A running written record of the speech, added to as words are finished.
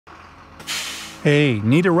Hey,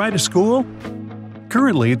 need a ride to school?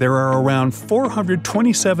 Currently, there are around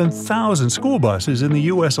 427,000 school buses in the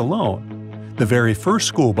U.S. alone. The very first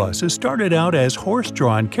school buses started out as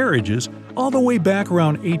horse-drawn carriages all the way back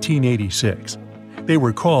around 1886. They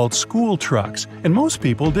were called school trucks, and most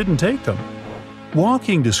people didn't take them.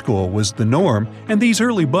 Walking to school was the norm, and these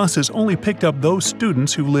early buses only picked up those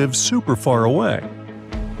students who lived super far away.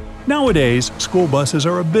 Nowadays, school buses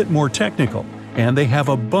are a bit more technical, and they have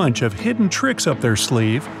a bunch of hidden tricks up their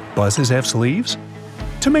sleeve. Buses have sleeves?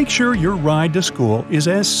 To make sure your ride to school is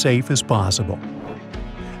as safe as possible.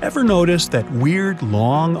 Ever notice that weird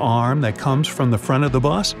long arm that comes from the front of the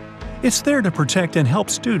bus? It's there to protect and help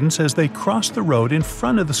students as they cross the road in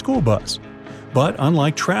front of the school bus. But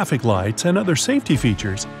unlike traffic lights and other safety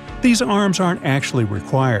features, these arms aren't actually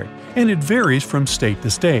required, and it varies from state to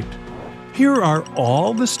state. Here are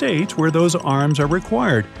all the states where those arms are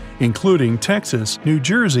required, including Texas, New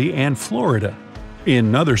Jersey, and Florida.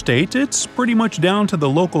 In other states, it's pretty much down to the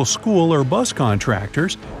local school or bus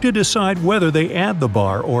contractors to decide whether they add the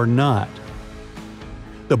bar or not.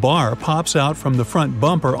 The bar pops out from the front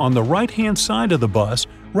bumper on the right-hand side of the bus,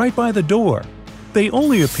 right by the door. They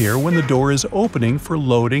only appear when the door is opening for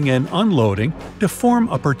loading and unloading to form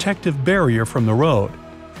a protective barrier from the road.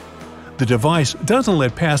 The device doesn't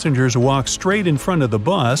let passengers walk straight in front of the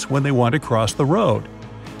bus when they want to cross the road.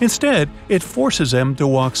 Instead, it forces them to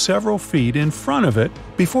walk several feet in front of it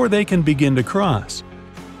before they can begin to cross.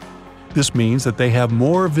 This means that they have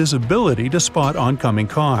more visibility to spot oncoming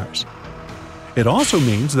cars. It also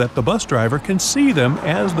means that the bus driver can see them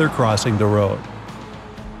as they're crossing the road.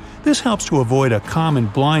 This helps to avoid a common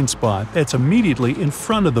blind spot that's immediately in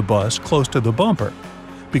front of the bus close to the bumper.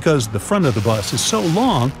 Because the front of the bus is so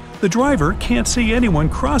long, the driver can't see anyone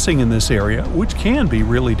crossing in this area, which can be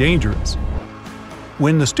really dangerous.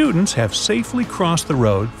 When the students have safely crossed the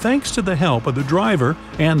road thanks to the help of the driver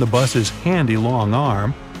and the bus's handy long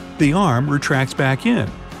arm, the arm retracts back in.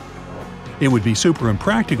 It would be super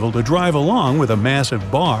impractical to drive along with a massive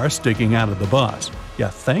bar sticking out of the bus. You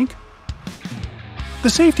think? The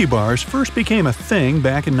safety bars first became a thing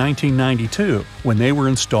back in 1992 when they were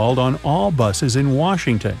installed on all buses in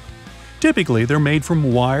Washington. Typically, they're made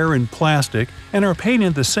from wire and plastic and are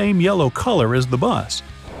painted the same yellow color as the bus.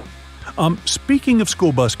 Speaking of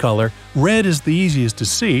school bus color, red is the easiest to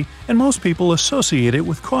see, and most people associate it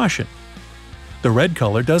with caution. The red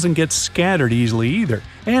color doesn't get scattered easily either,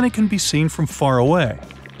 and it can be seen from far away.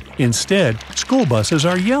 Instead, school buses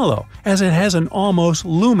are yellow, as it has an almost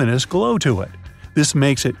luminous glow to it. This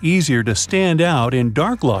makes it easier to stand out in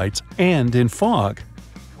dark lights and in fog.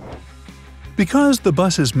 Because the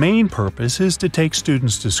bus's main purpose is to take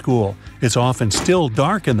students to school, it's often still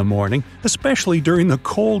dark in the morning, especially during the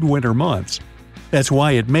cold winter months. That's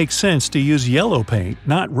why it makes sense to use yellow paint,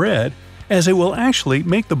 not red, as it will actually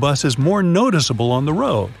make the buses more noticeable on the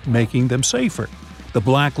road, making them safer. The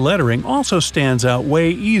black lettering also stands out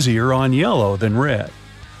way easier on yellow than red.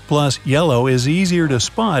 Plus, yellow is easier to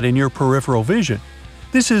spot in your peripheral vision.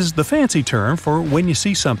 This is the fancy term for when you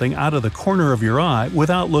see something out of the corner of your eye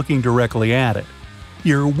without looking directly at it.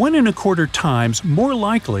 You're 1¼ times more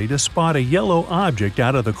likely to spot a yellow object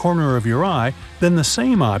out of the corner of your eye than the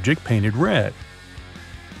same object painted red.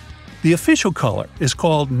 The official color is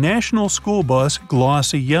called National School Bus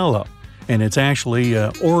Glossy Yellow, and it's actually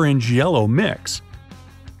an orange-yellow mix.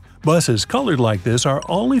 Buses colored like this are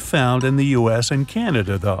only found in the US and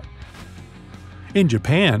Canada, though. In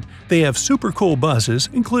Japan, they have super cool buses,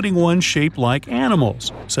 including ones shaped like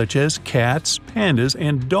animals, such as cats, pandas,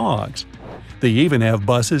 and dogs. They even have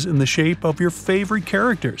buses in the shape of your favorite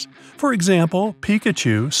characters, for example,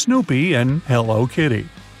 Pikachu, Snoopy, and Hello Kitty.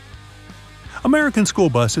 American school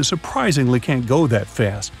buses surprisingly can't go that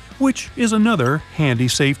fast, which is another handy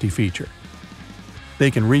safety feature.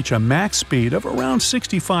 They can reach a max speed of around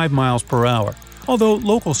 65 miles per hour, although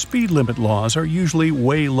local speed limit laws are usually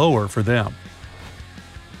way lower for them.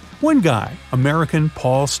 One guy, American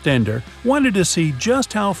Paul Stender, wanted to see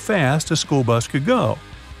just how fast a school bus could go.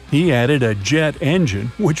 He added a jet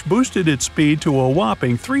engine, which boosted its speed to a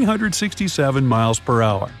whopping 367 miles per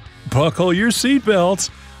hour. Buckle your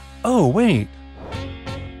seatbelts! Oh, wait.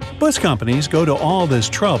 Bus companies go to all this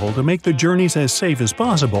trouble to make the journeys as safe as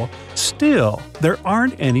possible. Still, there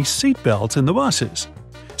aren't any seatbelts in the buses.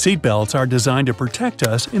 Seatbelts are designed to protect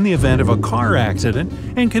us in the event of a car accident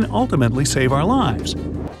and can ultimately save our lives.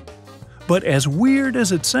 But as weird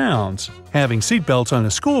as it sounds, having seatbelts on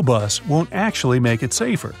a school bus won't actually make it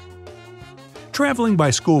safer. Traveling by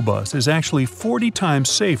school bus is actually 40 times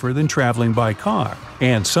safer than traveling by car,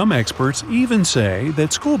 and some experts even say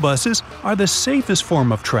that school buses are the safest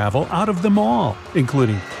form of travel out of them all,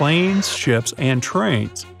 including planes, ships, and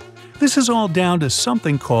trains. This is all down to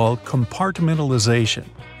something called compartmentalization.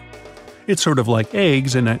 It's sort of like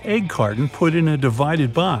eggs in an egg carton put in a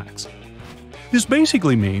divided box. This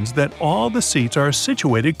basically means that all the seats are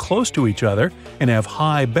situated close to each other and have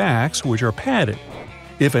high backs which are padded.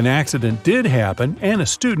 If an accident did happen and a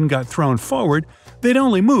student got thrown forward, they'd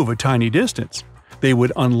only move a tiny distance. They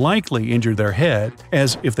would unlikely injure their head,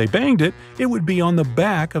 as if they banged it, it would be on the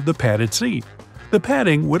back of the padded seat. The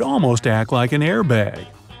padding would almost act like an airbag.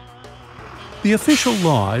 The official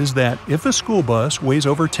law is that if a school bus weighs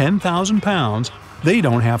over 10,000 pounds, they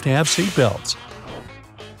don't have to have seatbelts.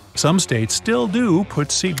 Some states still do put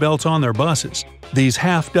seatbelts on their buses. These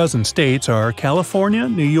half-dozen states are California,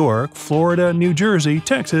 New York, Florida, New Jersey,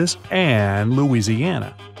 Texas, and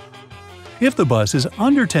Louisiana. If the bus is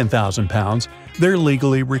under 10,000 pounds, they're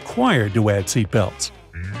legally required to add seatbelts.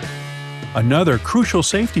 Another crucial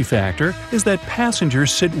safety factor is that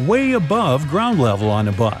passengers sit way above ground level on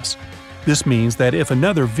a bus. This means that if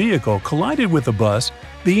another vehicle collided with the bus,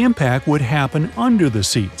 the impact would happen under the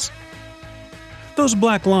seats. Those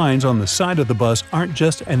black lines on the side of the bus aren't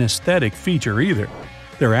just an aesthetic feature either.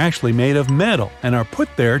 They're actually made of metal and are put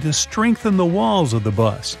there to strengthen the walls of the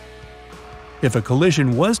bus. If a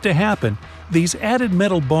collision was to happen, these added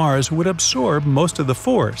metal bars would absorb most of the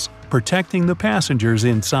force, protecting the passengers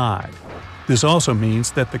inside. This also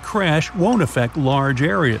means that the crash won't affect large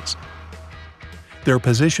areas. They're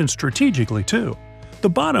positioned strategically too. The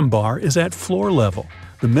bottom bar is at floor level,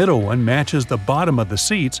 the middle one matches the bottom of the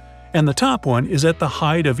seats, and the top one is at the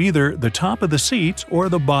height of either the top of the seats or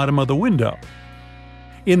the bottom of the window.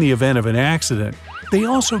 In the event of an accident, they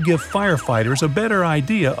also give firefighters a better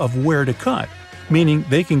idea of where to cut, meaning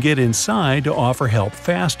they can get inside to offer help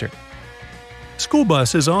faster. School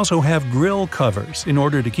buses also have grill covers in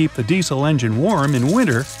order to keep the diesel engine warm in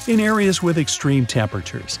winter in areas with extreme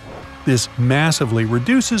temperatures. This massively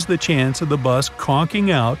reduces the chance of the bus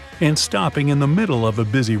conking out and stopping in the middle of a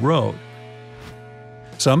busy road.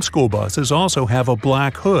 Some school buses also have a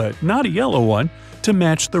black hood, not a yellow one, to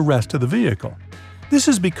match the rest of the vehicle. This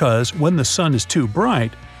is because when the sun is too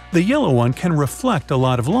bright, the yellow one can reflect a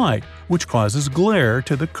lot of light, which causes glare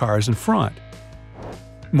to the cars in front.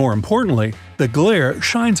 More importantly, the glare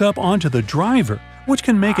shines up onto the driver, which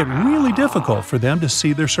can make it really difficult for them to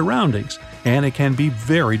see their surroundings, and it can be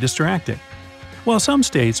very distracting. While some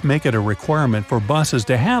states make it a requirement for buses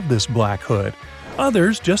to have this black hood,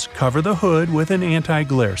 others just cover the hood with an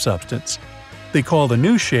anti-glare substance. They call the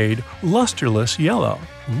new shade lusterless yellow.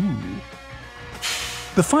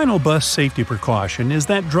 The final bus safety precaution is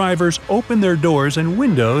that drivers open their doors and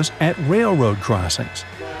windows at railroad crossings.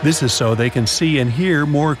 This is so they can see and hear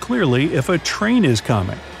more clearly if a train is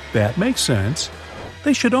coming. That makes sense.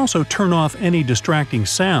 They should also turn off any distracting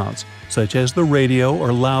sounds, such as the radio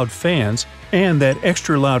or loud fans, and that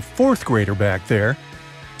extra loud fourth grader back there,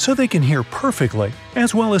 so they can hear perfectly,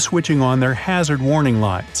 as well as switching on their hazard warning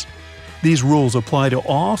lights. These rules apply to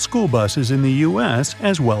all school buses in the US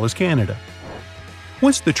as well as Canada.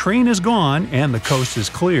 Once the train is gone and the coast is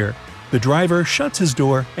clear, the driver shuts his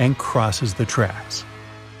door and crosses the tracks.